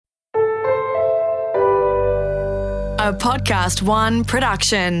A Podcast One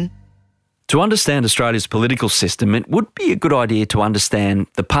production. To understand Australia's political system, it would be a good idea to understand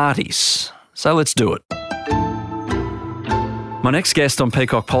the parties. So let's do it. My next guest on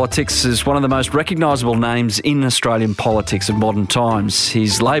Peacock Politics is one of the most recognisable names in Australian politics of modern times.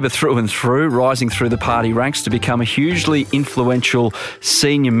 He's Labor through and through, rising through the party ranks to become a hugely influential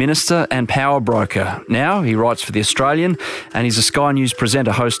senior minister and power broker. Now he writes for The Australian and he's a Sky News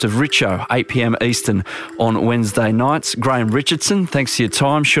presenter, host of Richo, 8 p.m. Eastern on Wednesday nights. Graham Richardson, thanks for your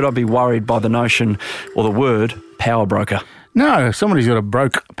time. Should I be worried by the notion or the word power broker? No, somebody's got to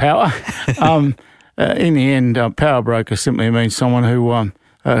broke power. In the end, power broker simply means someone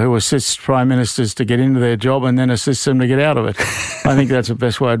who assists prime ministers to get into their job and then assists them to get out of it. I think that's the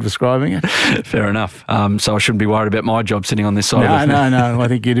best way of describing it. Fair enough. So I shouldn't be worried about my job sitting on this side. No. I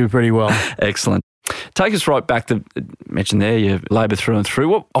think you do pretty well. Excellent. Take us right back to, mentioned there, you Labor through and through.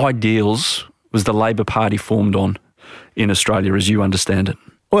 What ideals was the Labor Party formed on in Australia as you understand it?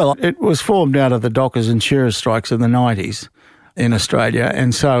 Well, it was formed out of the dockers and shearers strikes of the 90s in Australia,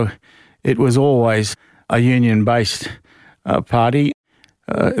 and so it was always a union-based party,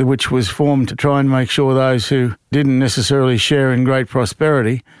 which was formed to try and make sure those who didn't necessarily share in great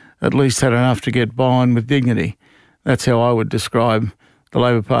prosperity at least had enough to get by on with dignity. That's how I would describe the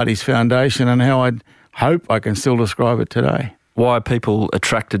Labor Party's foundation and how I'd hope I can still describe it today. Why are people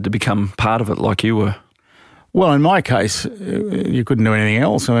attracted to become part of it like you were? Well, in my case, you couldn't do anything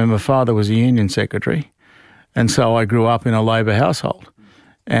else. I mean, my father was a union secretary, and so I grew up in a Labor household.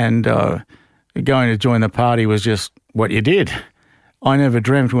 And going to join the party was just what you did. I never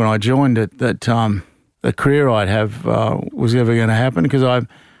dreamt when I joined it that the career I'd have was ever going to happen because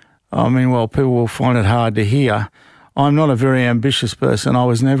people will find it hard to hear. I'm not a very ambitious person. I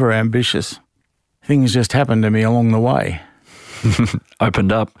was never ambitious. Things just happened to me along the way.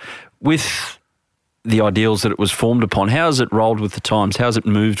 Opened up. With the ideals that it was formed upon, how has it rolled with the times? How has it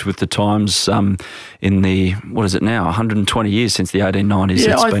moved with the times in the, what is it now, 120 years since the 1890s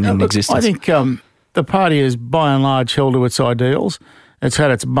it's been in existence? I think the party has by and large held to its ideals. It's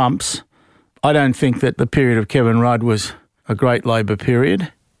had its bumps. I don't think that the period of Kevin Rudd was a great Labor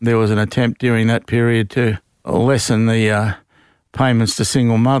period. There was an attempt during that period to lessen the payments to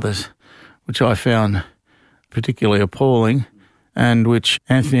single mothers, which I found particularly appalling, and which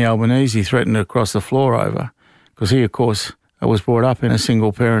Anthony Albanese threatened to cross the floor over because he, of course, was brought up in a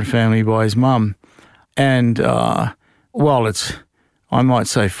single-parent family by his mum. And while it's, I might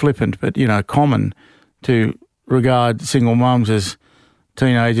say flippant, but, common to regard single mums as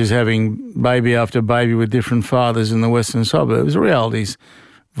teenagers having baby after baby with different fathers in the western suburbs, the reality's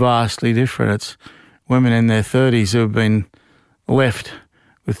vastly different. It's women in their 30s who have been left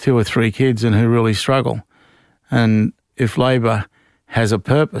with 2 or 3 kids and who really struggle. And if Labor has a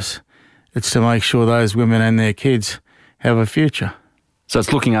purpose, it's to make sure those women and their kids have a future. So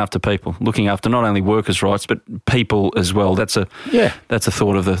it's looking after people, looking after not only workers' rights but people as well. That's a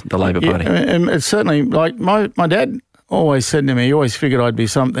thought of the Labor Party. And it's certainly, like my dad always said to me, he always figured I'd be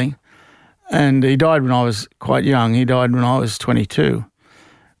something. And he died when I was quite young. He died when I was 22.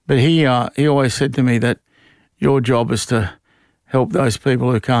 But he always said to me that your job is to help those people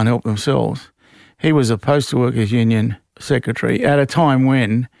who can't help themselves. He was a postal workers union secretary at a time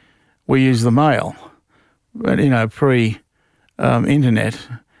when we used the mail, but pre-internet,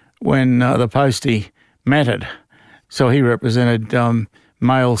 when the postie mattered. So he represented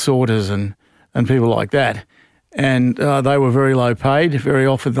mail sorters and people like that, and they were very low paid. Very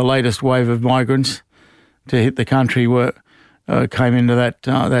often, the latest wave of migrants to hit the country came into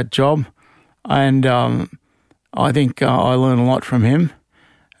that job, and I think I learned a lot from him,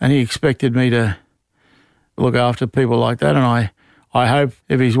 and he expected me to look after people like that, and I hope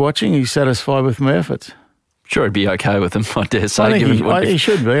if he's watching, he's satisfied with my efforts. Sure, he'd be okay with them, I dare say. I think he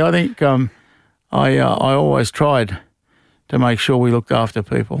should be. I think I always tried to make sure we looked after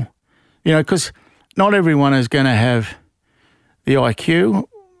people. Because not everyone is going to have the IQ,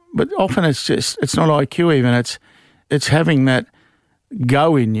 but often it's not IQ even, it's having that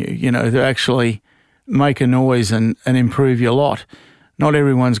go in you, to actually make a noise and improve your lot. Not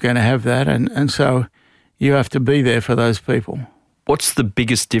everyone's going to have that, and so you have to be there for those people. What's the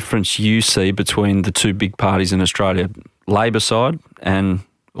biggest difference you see between the two big parties in Australia, Labor side and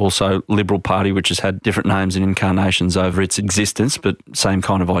also Liberal Party, which has had different names and incarnations over its existence, but same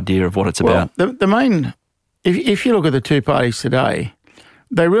kind of idea of what it's about? The main, if you look at the two parties today,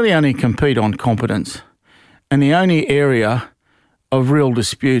 they really only compete on competence. And the only area of real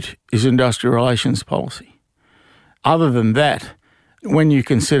dispute is industrial relations policy. Other than that, when you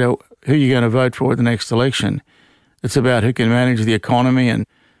consider who you're going to vote for at the next election, it's about who can manage the economy and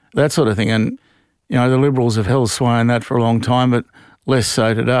that sort of thing. And, the Liberals have held sway on that for a long time, but less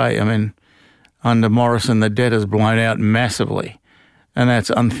so today. I mean, under Morrison, the debt has blown out massively, and that's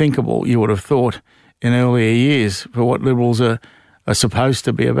unthinkable, you would have thought, in earlier years for what Liberals are supposed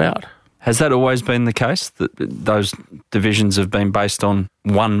to be about. Has that always been the case, that those divisions have been based on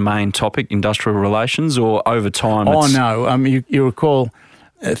one main topic, industrial relations, or over time it's... Oh, no. You recall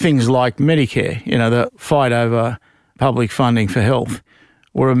things like Medicare, the fight over public funding for health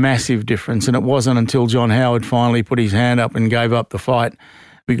were a massive difference, and it wasn't until John Howard finally put his hand up and gave up the fight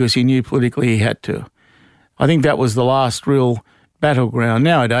because he knew politically he had to. I think that was the last real battleground.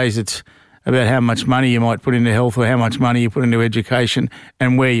 Nowadays it's about how much money you might put into health or how much money you put into education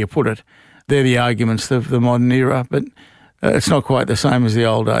and where you put it. They're the arguments of the modern era, but it's not quite the same as the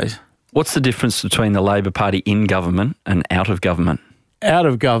old days. What's the difference between the Labor Party in government and out of government? Out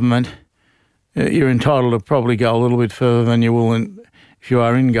of government, you're entitled to probably go a little bit further than you will if you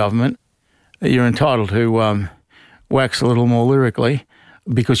are in government. You're entitled to wax a little more lyrically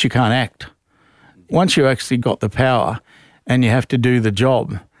because you can't act. Once you actually got the power and you have to do the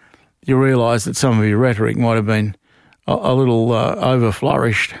job, you realise that some of your rhetoric might have been a little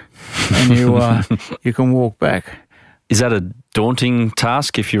over-flourished and you can walk back. Is that a daunting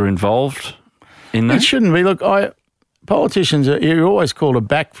task if you're involved in that? It shouldn't be. Look, politicians, you're always called a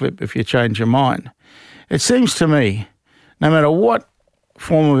backflip if you change your mind. It seems to me, no matter what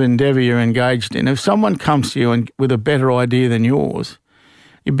form of endeavour you're engaged in, if someone comes to you with a better idea than yours,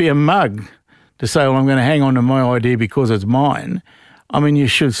 you'd be a mug to say, well, I'm going to hang on to my idea because it's mine. I mean, you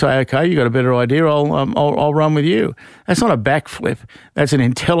should say, okay, you got a better idea, I'll run with you. That's not a backflip. That's an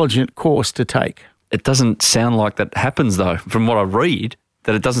intelligent course to take. It doesn't sound like that happens, though, from what I read,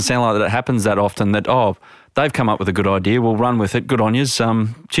 that it doesn't sound like that it happens that often, that, they've come up with a good idea, we'll run with it, good on yous,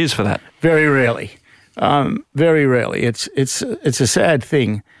 cheers for that. Very rarely. Very rarely. It's a sad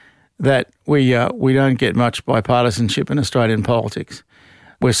thing that we don't get much bipartisanship in Australian politics.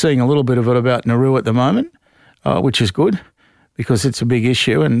 We're seeing a little bit of it about Nauru at the moment, which is good because it's a big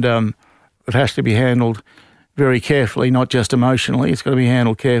issue and it has to be handled very carefully, not just emotionally. It's got to be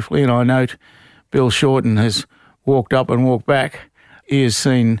handled carefully. And I note Bill Shorten has walked up and walked back. He has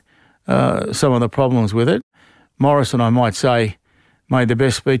seen some of the problems with it. Morrison, I might say, made the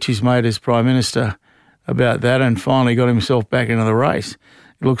best speech he's made as Prime Minister about that and finally got himself back into the race.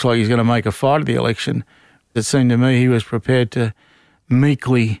 It looks like he's going to make a fight of the election. It seemed to me he was prepared to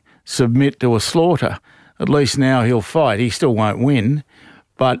meekly submit to a slaughter. At least now he'll fight. He still won't win,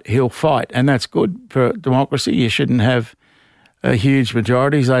 but he'll fight. And that's good for democracy. You shouldn't have huge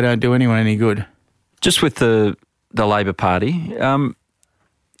majorities. They don't do anyone any good. Just with the Labor Party,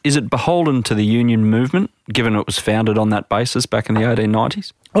 is it beholden to the union movement, given it was founded on that basis back in the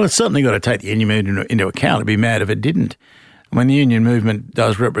 1890s? Well, it's certainly got to take the union movement into account. It'd be mad if it didn't. I mean, the union movement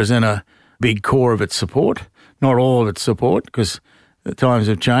does represent a big core of its support, not all of its support, because the times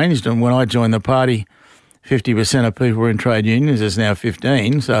have changed. And when I joined the party, 50% of people were in trade unions. There's now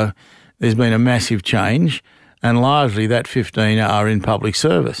 15, so there's been a massive change. And largely that 15 are in public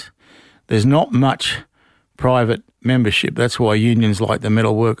service. There's not much private membership. That's why unions like the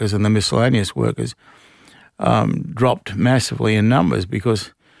metal workers and the miscellaneous workers dropped massively in numbers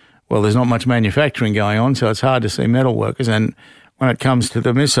because, well, there's not much manufacturing going on, so it's hard to see metal workers. And when it comes to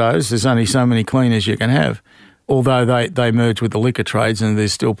the missos, there's only so many cleaners you can have, although they merge with the liquor trades and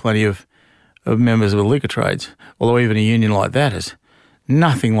there's still plenty of members of the liquor trades, although even a union like that is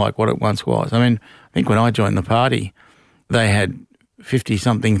nothing like what it once was. I mean, I think when I joined the party, they had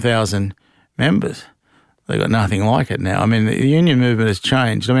 50-something thousand members. They've got nothing like it now. I mean, the union movement has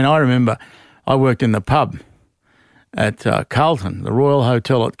changed. I mean, I remember I worked in the pub at Carlton, the Royal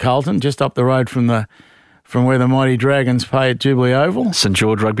Hotel at Carlton, just up the road from where the Mighty Dragons play at Jubilee Oval. St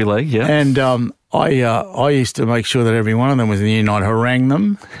George Rugby League, yeah. And I used to make sure that every one of them was in the union. I'd harangue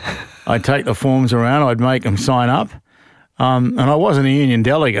them. I'd take the forms around. I'd make them sign up. And I wasn't a union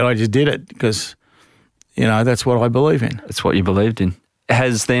delegate. I just did it because, that's what I believe in. That's what you believed in.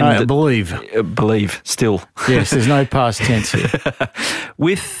 Has then... believe. Believe, still. Yes, there's no past tense here.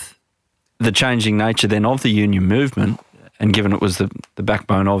 With the changing nature then of the union movement, and given it was the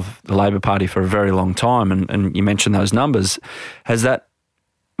backbone of the Labor Party for a very long time, and you mentioned those numbers, has that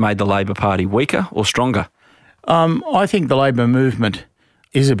made the Labor Party weaker or stronger? I think the Labor movement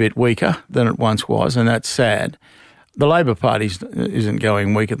is a bit weaker than it once was, and that's sad. The Labor Party isn't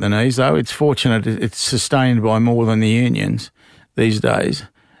going weak at the knees, though. It's fortunate it's sustained by more than the unions these days.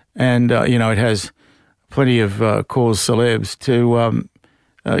 And, it has plenty of cause celebs to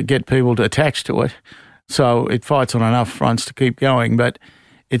get people to attach to it. So it fights on enough fronts to keep going. But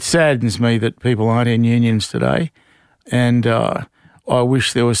it saddens me that people aren't in unions today. And I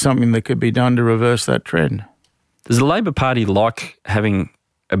wish there was something that could be done to reverse that trend. Does the Labor Party like having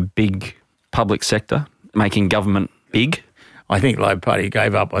a big public sector, making government big? I think the Labor Party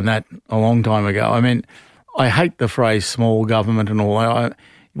gave up on that a long time ago. I mean, I hate the phrase small government and all.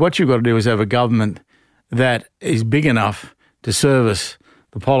 What you've got to do is have a government that is big enough to service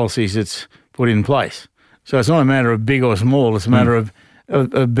the policies it's put in place. So it's not a matter of big or small, it's a matter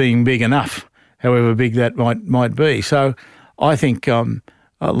of being big enough, however big that might be. So I think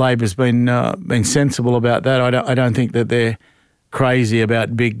Labor's been sensible about that. I don't think that they're crazy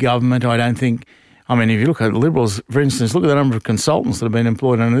about big government. I don't think, I mean, if you look at Liberals, for instance, look at the number of consultants that have been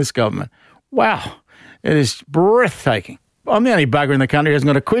employed under this government. Wow, it is breathtaking. I'm the only bugger in the country who hasn't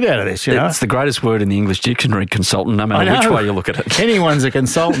got a quid out of this, you know. It's the greatest word in the English dictionary, consultant, no matter which way you look at it. Anyone's a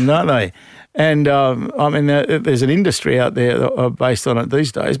consultant, aren't they? And, I mean, there's an industry out there based on it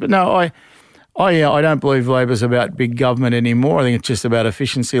these days. But no, I don't believe Labor's about big government anymore. I think it's just about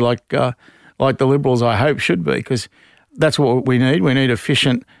efficiency like the Liberals, I hope, should be, because that's what we need. We need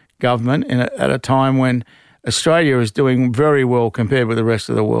efficient government at a time when Australia is doing very well compared with the rest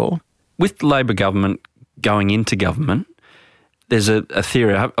of the world. With the Labor government going into government, there's a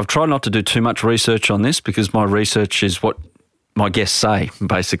theory. I've tried not to do too much research on this because my research is what my guests say,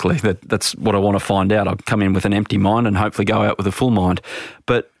 basically. That's what I want to find out. I'll come in with an empty mind and hopefully go out with a full mind.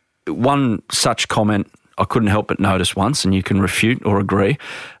 But one such comment I couldn't help but notice once, and you can refute or agree,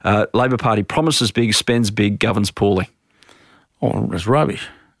 Labor Party promises big, spends big, governs poorly. Oh, it's rubbish.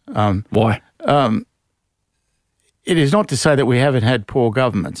 Why? It is not to say that we haven't had poor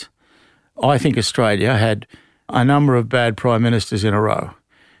governments. I think Australia had a number of bad prime ministers in a row.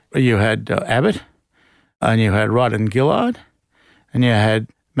 You had Abbott, and you had Rudd and Gillard, and you had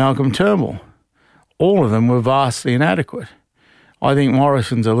Malcolm Turnbull. All of them were vastly inadequate. I think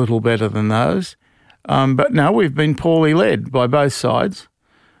Morrison's a little better than those. But no, we've been poorly led by both sides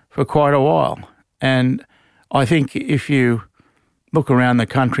for quite a while. And I think if you look around the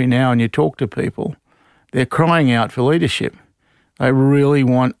country now and you talk to people, they're crying out for leadership. They really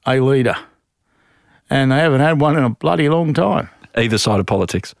want a leader. And they haven't had one in a bloody long time. Either side of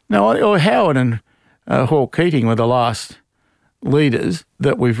politics. No, Howard and Hawke Keating were the last leaders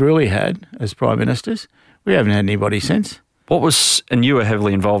that we've really had as prime ministers. We haven't had anybody since. What was, and you were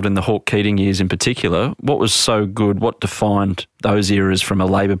heavily involved in the Hawke Keating years in particular, what was so good? What defined those eras from a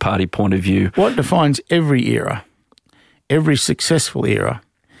Labor Party point of view? What defines every era, every successful era,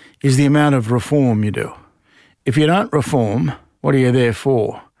 is the amount of reform you do. If you don't reform, what are you there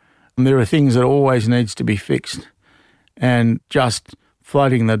for? And there are things that always needs to be fixed. And just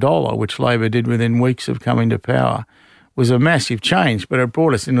floating the dollar, which Labor did within weeks of coming to power, was a massive change, but it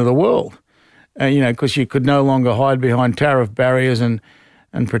brought us into the world. Because you could no longer hide behind tariff barriers and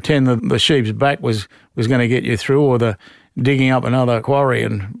pretend that the sheep's back was going to get you through, or the digging up another quarry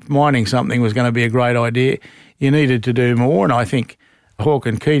and mining something was going to be a great idea. You needed to do more, and I think Hawke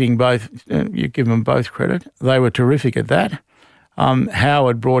and Keating both, you give them both credit, they were terrific at that.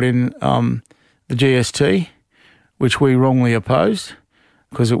 Howard brought in the GST, which we wrongly opposed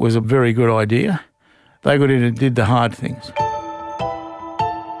because it was a very good idea. They got in and did the hard things.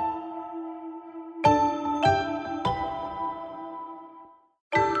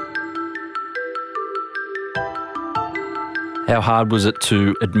 How hard was it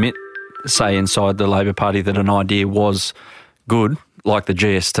to admit, say, inside the Labor Party that an idea was good, like the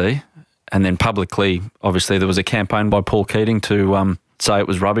GST, and then publicly, obviously, there was a campaign by Paul Keating to say it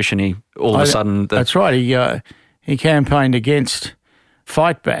was rubbish, and he all of a sudden... That's right. He campaigned against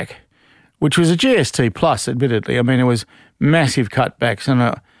Fight Back, which was a GST plus, admittedly. I mean, it was massive cutbacks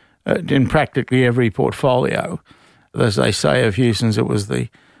in practically every portfolio. As they say of Hewson's, it was the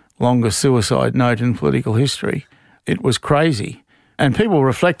longest suicide note in political history. It was crazy. And people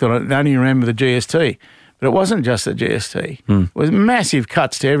reflect on it and only remember the GST. But it wasn't just the GST. It was massive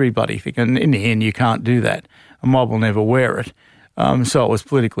cuts to everybody, thinking in the end you can't do that. A mob will never wear it. So it was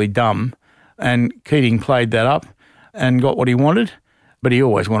politically dumb. And Keating played that up and got what he wanted, but he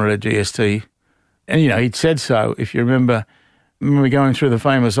always wanted a GST. And, he'd said so. If you remember when we were going through the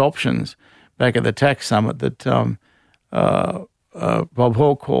famous options back at the tax summit that Bob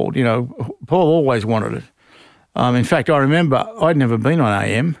Hawke called, Paul always wanted it. In fact, I remember I'd never been on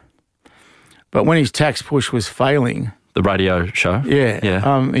AM, but when his tax push was failing... The radio show?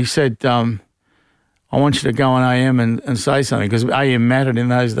 Yeah. He said, I want you to go on AM and say something, because AM mattered in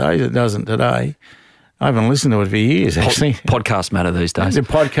those days. It doesn't today. I haven't listened to it for years, actually. Podcasts matter these days. The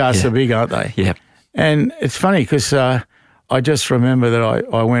podcasts are big, aren't they? Yeah. And it's funny because I just remember that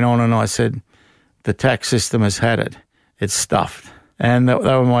I went on and I said, the tax system has had it. It's stuffed. And they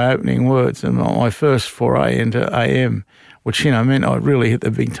were my opening words. And my first foray into AM which, meant I'd really hit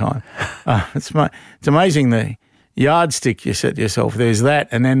the big time. It's amazing the yardstick you set yourself. There's that,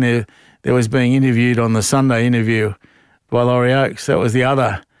 and then there was being interviewed on the Sunday interview by Laurie Oakes. That was the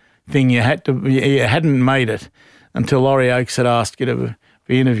other thing you hadn't made it until Laurie Oakes had asked you to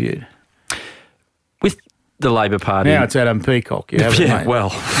be interviewed. With the Labor Party... Now it's Adam Peacock. You haven't made it. Well,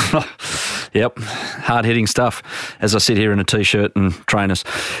 yep, hard-hitting stuff as I sit here in a T-shirt and trainers.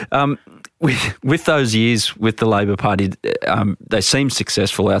 With those years with the Labor Party, they seemed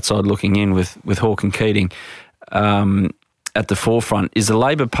successful outside looking in with Hawke and Keating at the forefront. Is the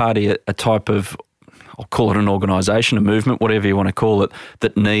Labor Party a type of, I'll call it an organisation, a movement, whatever you want to call it,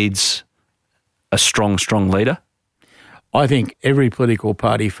 that needs a strong leader? I think every political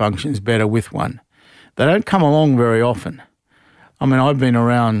party functions better with one. They don't come along very often. I mean, I've been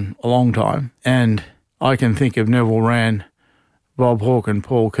around a long time, and I can think of Neville Wran, Bob Hawke and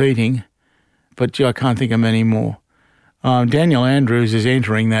Paul Keating, but I can't think of many more. Daniel Andrews is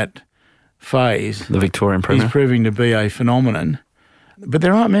entering that phase. The Victorian Premier. He's proving to be a phenomenon. But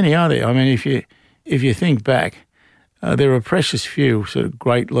there aren't many, are there? I mean, if you think back, there are precious few sort of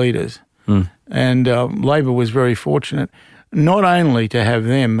great leaders. And Labor was very fortunate not only to have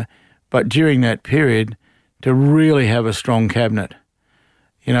them, but during that period to really have a strong cabinet.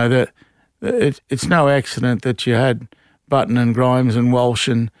 It's no accident that you had Button and Grimes and Walsh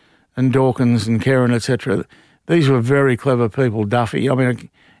and Dawkins and Kerrin, etc. These were very clever people. Duffy, I mean,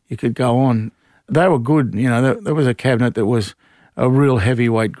 you could go on. They were good. There was a cabinet that was a real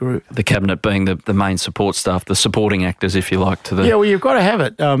heavyweight group. The cabinet being the main support staff, the supporting actors, if you like, to the... Yeah, well, you've got to have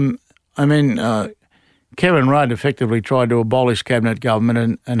it. Kevin Rudd effectively tried to abolish cabinet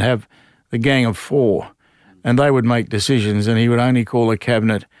government and have the Gang of Four, and they would make decisions, and he would only call a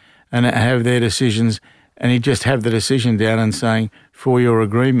cabinet and have their decisions, and he'd just have the decision down and saying, for your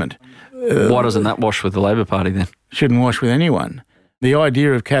agreement. Why doesn't that wash with the Labor Party then? Shouldn't wash with anyone. The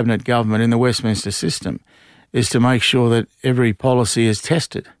idea of cabinet government in the Westminster system is to make sure that every policy is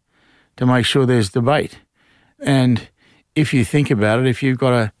tested, to make sure there's debate. And if you think about it, if you've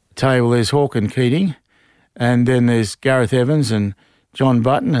got a table, there's Hawke and Keating, and then there's Gareth Evans and John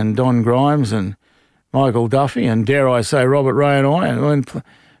Button and Don Grimes and Michael Duffy and, dare I say, Robert Ray and I mean,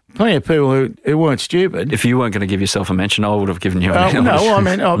 plenty of people who weren't stupid. If you weren't going to give yourself a mention, I would have given you a mention. No,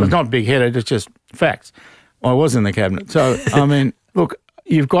 I was not big-headed, it's just facts. I was in the cabinet. So, look,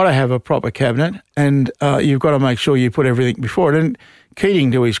 you've got to have a proper cabinet, and you've got to make sure you put everything before it. And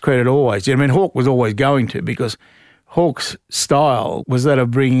Keating, to his credit, always did. Hawke was always going to, because Hawke's style was that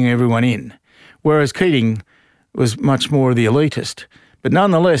of bringing everyone in, whereas Keating was much more the elitist. But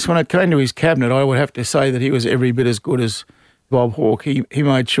nonetheless, when it came to his cabinet, I would have to say that he was every bit as good as Bob Hawke. He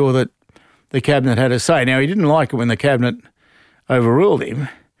made sure that the cabinet had a say. Now, he didn't like it when the cabinet overruled him.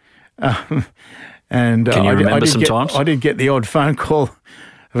 Can you remember some times? I did get the odd phone call of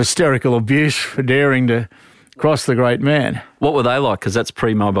hysterical abuse for daring to cross the great man. What were they like? Because that's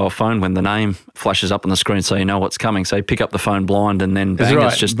pre-mobile phone when the name flashes up on the screen so you know what's coming. So you pick up the phone blind and then bang,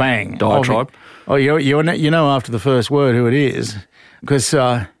 it's just bang. Diatribe. You know after the first word who it is, because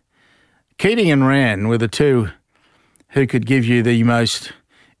Keating and Wran were the two who could give you the most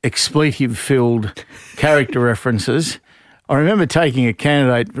expletive-filled character references. I remember taking a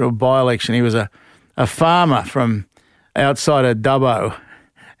candidate for a by-election. He was a farmer from outside of Dubbo,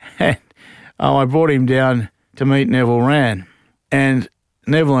 and I brought him down to meet Neville Wran, and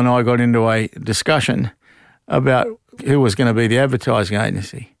Neville and I got into a discussion about who was going to be the advertising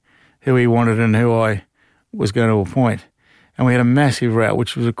agency, who he wanted and who I was going to appoint. And we had a massive row,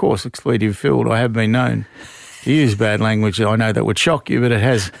 which was, of course, expletive-filled. I have been known to use bad language. I know that would shock you, but it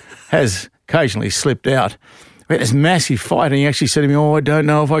has occasionally slipped out. We had this massive fight, and he actually said to me, I don't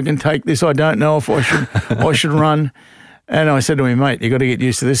know if I can take this. I don't know if I should run. And I said to him, mate, you've got to get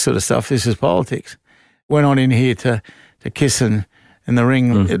used to this sort of stuff. This is politics. Went on in here to kiss in the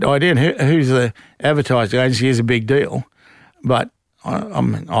ring. The idea who's the advertising agency is a big deal. But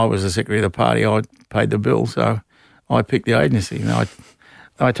I was the secretary of the party. I paid the bill, so I picked the agency. And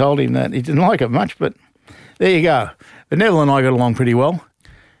I told him that. He didn't like it much, but there you go. But Neville and I got along pretty well.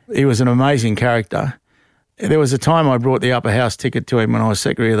 He was an amazing character. There was a time I brought the upper house ticket to him when I was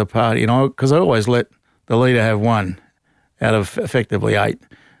secretary of the party, and because I always let the leader have one out of effectively 8.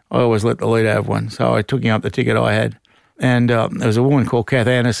 I always let the leader have one. So I took him up the ticket I had. And there was a woman called Kath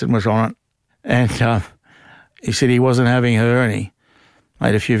Anderson was on it. And he said he wasn't having her, and he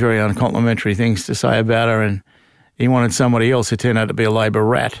made a few very uncomplimentary things to say about her, and he wanted somebody else who turned out to be a Labor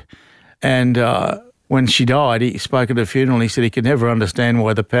rat. And when she died, he spoke at the funeral and he said he could never understand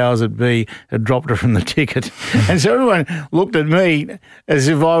why the powers that be had dropped her from the ticket. And so everyone looked at me as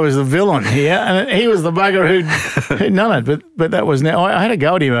if I was the villain here, and he was the bugger who'd done it. But that was now. I had a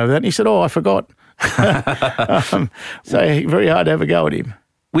go at him over that, and he said, I forgot. So very hard to have a go at him.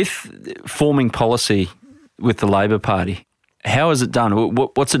 With forming policy with the Labor Party, how is it done?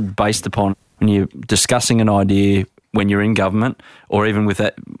 What's it based upon when you're discussing an idea when you're in government or even with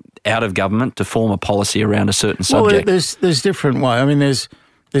that out of government to form a policy around a certain subject? Well, there's different ways. I mean, there's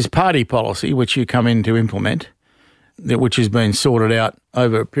party policy, which you come in to implement, which has been sorted out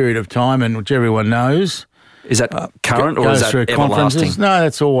over a period of time and which everyone knows. Is that current or is that everlasting? No,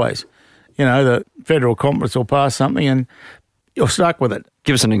 that's always. The federal conference will pass something and you're stuck with it.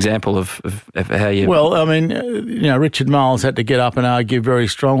 Give us an example of how you... Well, I mean, Richard Miles had to get up and argue very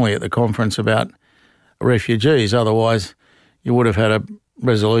strongly at the conference about refugees. Otherwise, you would have had a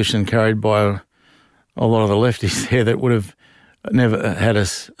resolution carried by a lot of the lefties there that would have never had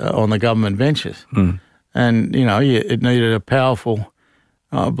us on the government benches. Mm. And, it needed a powerful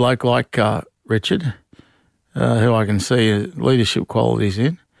bloke like Richard, who I can see leadership qualities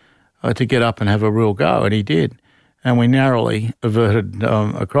in, to get up and have a real go, and he did. And we narrowly averted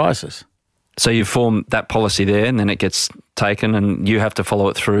a crisis. So you form that policy there and then it gets taken and you have to follow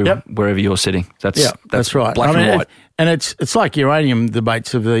it through wherever you're sitting. That's right. Black and white. And it's like uranium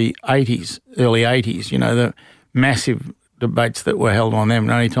debates of the 80s, early 80s, the massive debates that were held on them.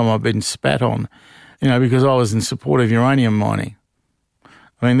 The only time I've been spat on, because I was in support of uranium mining.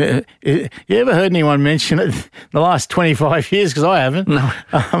 I mean, you ever heard anyone mention it in the last 25 years? Because I haven't. No.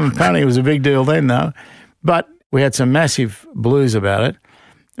 Apparently it was a big deal then, though. But we had some massive blues about it.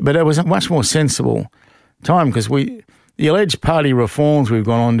 But it was a much more sensible time because the alleged party reforms we've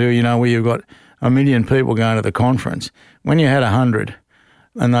gone on to, where you've got 1 million people going to the conference, when you had 100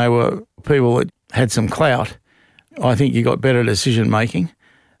 and they were people that had some clout, I think you got better decision-making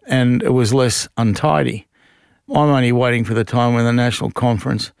and it was less untidy. I'm only waiting for the time when the National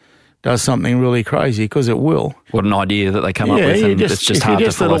Conference does something really crazy because it will. What an idea that they come up with and it's just hard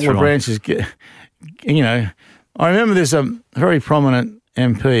to follow through on. All the branches get, I remember there's a very prominent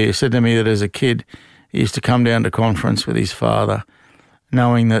MP who said to me that as a kid he used to come down to conference with his father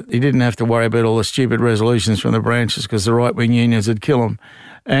knowing that he didn't have to worry about all the stupid resolutions from the branches because the right-wing unions would kill him.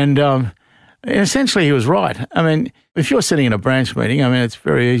 And essentially he was right. I mean, if you're sitting in a branch meeting, it's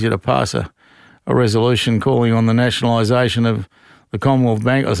very easy to pass a resolution calling on the nationalisation of the Commonwealth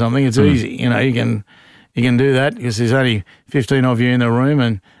Bank or something. It's easy. You can do that because there's only 15 of you in the room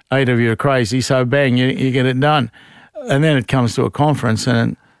and 8 of you are crazy. So bang, you get it done. And then it comes to a conference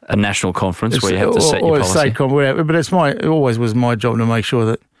and a national conference where you have to set your policy. State conference, but it always was my job to make sure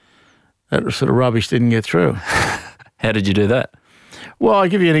that sort of rubbish didn't get through. How did you do that? Well, I'll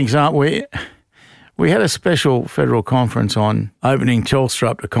give you an example. We had a special federal conference on opening Telstra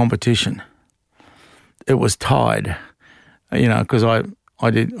up to competition. It was tied, because I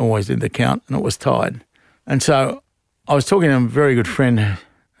always did the count and it was tied. And so I was talking to a very good friend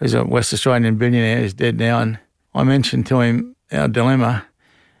who's a West Australian billionaire who's dead now, and I mentioned to him our dilemma,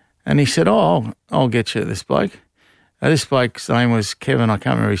 and he said, I'll get you this bloke. This bloke's name was Kevin, I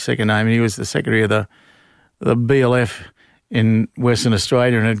can't remember his second name, and he was the secretary of the BLF in Western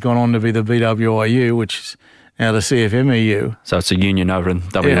Australia and had gone on to be the BWIU, which is now the CFMEU. So it's a union over in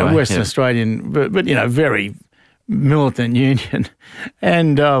WA. Western Australian, but very militant union.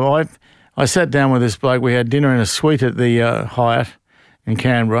 And I sat down with this bloke. We had dinner in a suite at the Hyatt in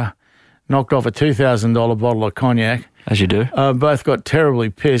Canberra, knocked off a $2,000 bottle of cognac. As you do. Both got terribly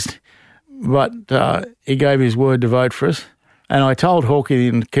pissed, but he gave his word to vote for us. And I told Hawkey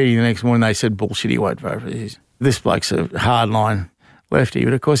and Keating the next morning, they said, bullshit, he won't vote for us. This bloke's a hardline lefty.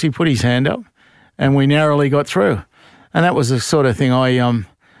 But of course he put his hand up and we narrowly got through. And that was the sort of thing I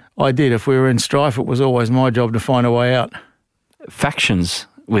did. If we were in strife, it was always my job to find a way out. Factions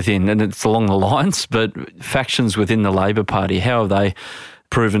within, and it's along the lines, but factions within the Labor Party, how have they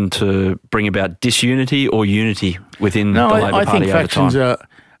proven to bring about disunity or unity within the Labor Party over time? I think factions are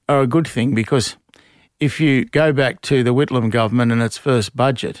a good thing because if you go back to the Whitlam government and its first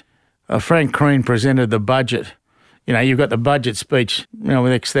budget, Frank Crean presented the budget. You've got the budget speech,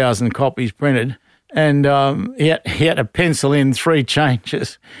 with X thousand copies printed, and he had to pencil in 3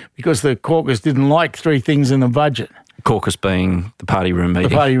 changes because the caucus didn't like 3 things in the budget. Caucus being the party room meeting.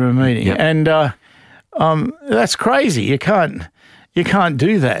 The party room meeting. Yep. And that's crazy. You can't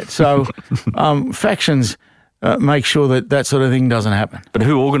do that. So factions make sure that sort of thing doesn't happen. But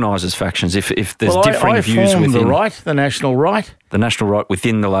who organises factions if there's differing views within? The national right. The national right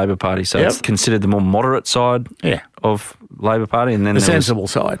within the Labor Party. So it's considered the more moderate side of Labor Party, and then the sensible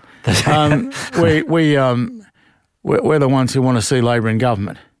side. We're the ones who want to see Labor in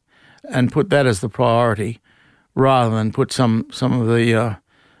government and put that as the priority, rather than put some of the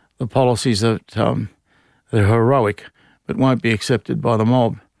policies that are heroic but won't be accepted by the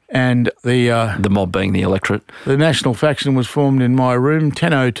mob. And the mob being the electorate. The national faction was formed in my room,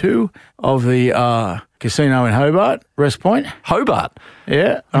 1002 of the casino in Hobart, West Point. Hobart?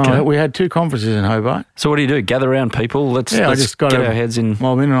 Yeah. Okay. We had 2 conferences in Hobart. So what do? Gather around people? Let's I just got get our heads in.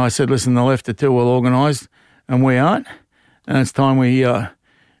 Mob in, and I said, listen, the left are too well organised and we aren't. And it's time we got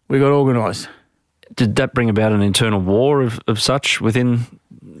organised. Did that bring about an internal war of such within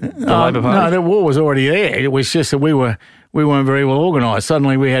the Labor Party? No, the war was already there. It was just that we weren't very well organised.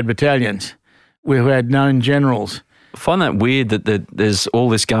 Suddenly we had battalions. We had known generals. I find that weird that there's all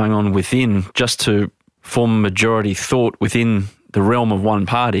this going on within just to form a majority thought within the realm of one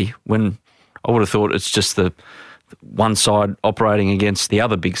party, when I would have thought it's just the one side operating against the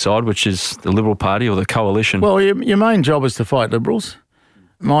other big side, which is the Liberal Party or the coalition. Well, your main job is to fight Liberals.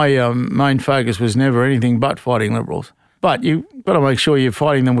 My main focus was never anything but fighting Liberals. But you've got to make sure you're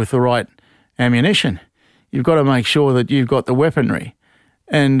fighting them with the right ammunition. You've got to make sure that you've got the weaponry.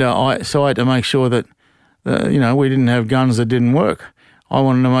 And I had to make sure that, we didn't have guns that didn't work. I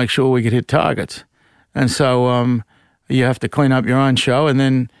wanted to make sure we could hit targets. And so you have to clean up your own show and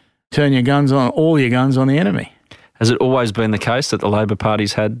then turn all your guns on the enemy. Has it always been the case that the Labor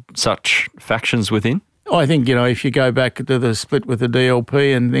Party's had such factions within? I think, if you go back to the split with the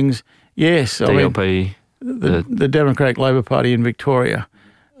DLP and things, yes. DLP? The Democratic Labor Party in Victoria,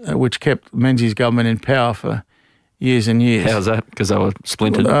 which kept Menzies' government in power for years and years. How's that? Because they were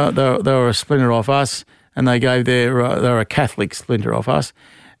splintered? They were a splinter off us, and they gave they were a Catholic splinter off us,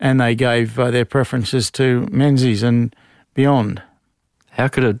 and they gave their preferences to Menzies and beyond. How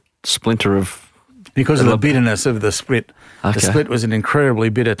could a splinter of... Because of the bitterness of the split. Okay. The split was an incredibly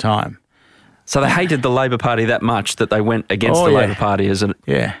bitter time. So they hated the Labor Party that much that they went against the Labor Party, is it?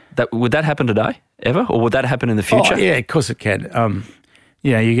 Yeah. Would that happen today, ever? Or would that happen in the future? Oh, yeah, of course it can.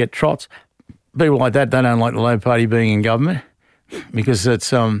 You get trots. People like that, they don't like the Labor Party being in government because it's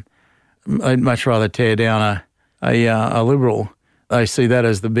they'd much rather tear down a Liberal. They see that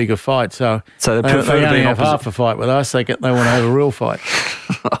as the bigger fight. So they prefer they to only be have half a fight with us. They want to have a real fight.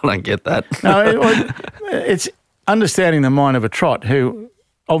 I don't get that. No, it's understanding the mind of a trot who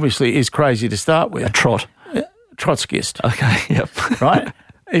obviously is crazy to start with. A trot? Trotskyist. Okay, yep. Right?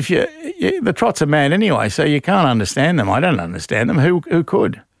 The trots are mad anyway, so you can't understand them. I don't understand them. Who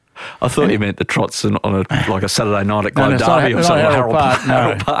could? I thought you meant the trots on a Saturday night at Globe Derby or something.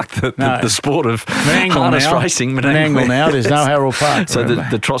 Harold Park, the sport of harness racing. Menangle now, there's no Harold Park. So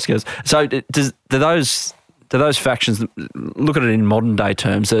the trots goes. So do those factions, look at it in modern day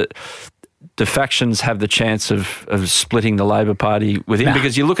terms, do factions have the chance of splitting the Labor Party within? No.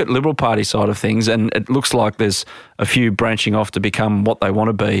 Because you look at Liberal Party side of things and it looks like there's a few branching off to become what they want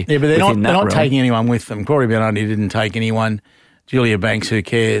to be. Yeah, but they're not taking anyone with them. Cory Bernardi didn't take anyone. Julia Banks, who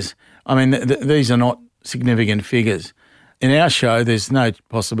cares? I mean, these are not significant figures. In our show, there's no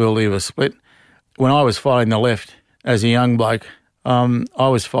possibility of a split. When I was fighting the left as a young bloke, I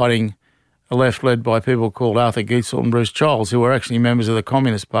was fighting a left led by people called Arthur Gietsel and Bruce Charles, who were actually members of the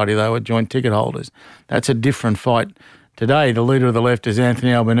Communist Party. They were joint ticket holders. That's a different fight. Today, the leader of the left is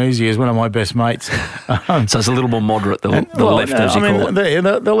Anthony Albanese, who's one of my best mates. So it's a little more moderate, the left, as you call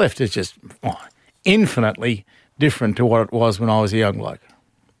it. The left is just infinitely different to what it was when I was a young bloke.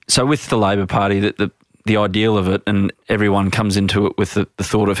 So with the Labor Party, the ideal of it, and everyone comes into it with the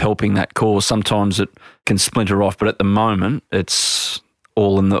thought of helping that cause, sometimes it can splinter off, but at the moment, it's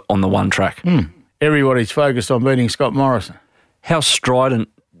all on the one track. Everybody's focused on beating Scott Morrison. How strident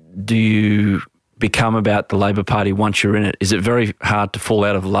do you become about the Labor Party once you're in it? Is it very hard to fall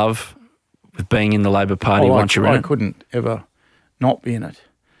out of love with being in the Labor Party once you're in it? I couldn't ever not be in it.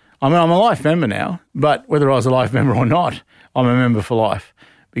 I mean, I'm a life member now, but whether I was a life member or not, I'm a member for life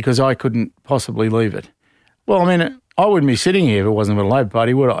because I couldn't possibly leave it. Well, I mean, I wouldn't be sitting here if it wasn't for the Labor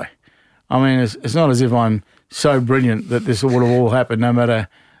Party, would I? I mean, it's not as if I'm so brilliant that this would have all happened no matter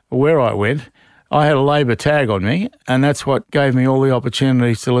where I went. I had a Labor tag on me, and that's what gave me all the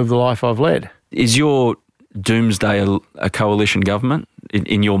opportunities to live the life I've led. Is your doomsday a coalition government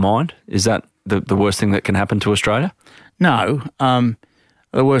in your mind? Is that the worst thing that can happen to Australia? No.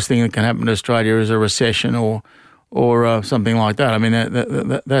 The worst thing that can happen to Australia is a recession or something like that. I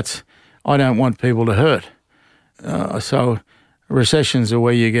mean, that's I don't want people to hurt. So recessions are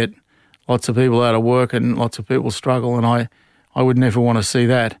where you get lots of people out of work and lots of people struggle, and I would never want to see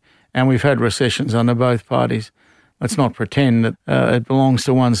that. And we've had recessions under both parties. Let's not pretend that it belongs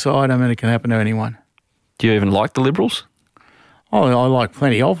to one side. I mean, it can happen to anyone. Do you even like the Liberals? Oh, I like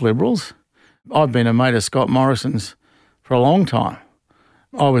plenty of Liberals. I've been a mate of Scott Morrison's for a long time.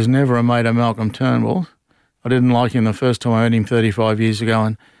 I was never a mate of Malcolm Turnbull. I didn't like him the first time I met him 35 years ago,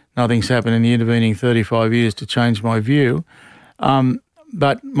 and nothing's happened in the intervening 35 years to change my view.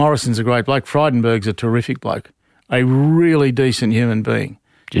 But Morrison's a great bloke. Frydenberg's a terrific bloke, a really decent human being.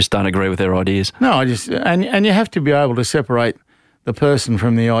 Just don't agree with their ideas? No, and you have to be able to separate the person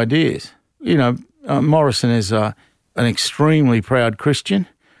from the ideas. You know, Morrison is an extremely proud Christian,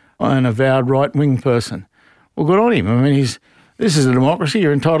 an avowed right-wing person. Well, good on him. I mean, this is a democracy.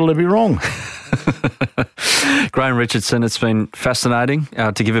 You're entitled to be wrong. Graham Richardson, it's been fascinating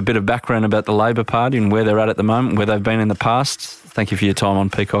to give a bit of background about the Labor Party and where they're at the moment, where they've been in the past. Thank you for your time on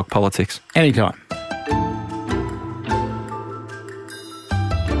Peacock Politics. Anytime.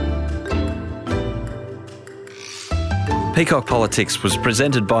 Peacock Politics was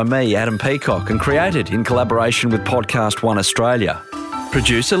presented by me, Adam Peacock, and created in collaboration with Podcast One Australia.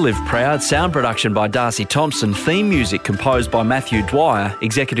 Producer Liv Proud, sound production by Darcy Thompson, theme music composed by Matthew Dwyer,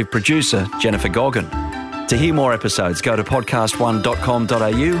 executive producer Jennifer Goggin. To hear more episodes, go to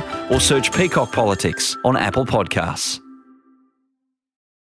podcastone.com.au or search Peacock Politics on Apple Podcasts.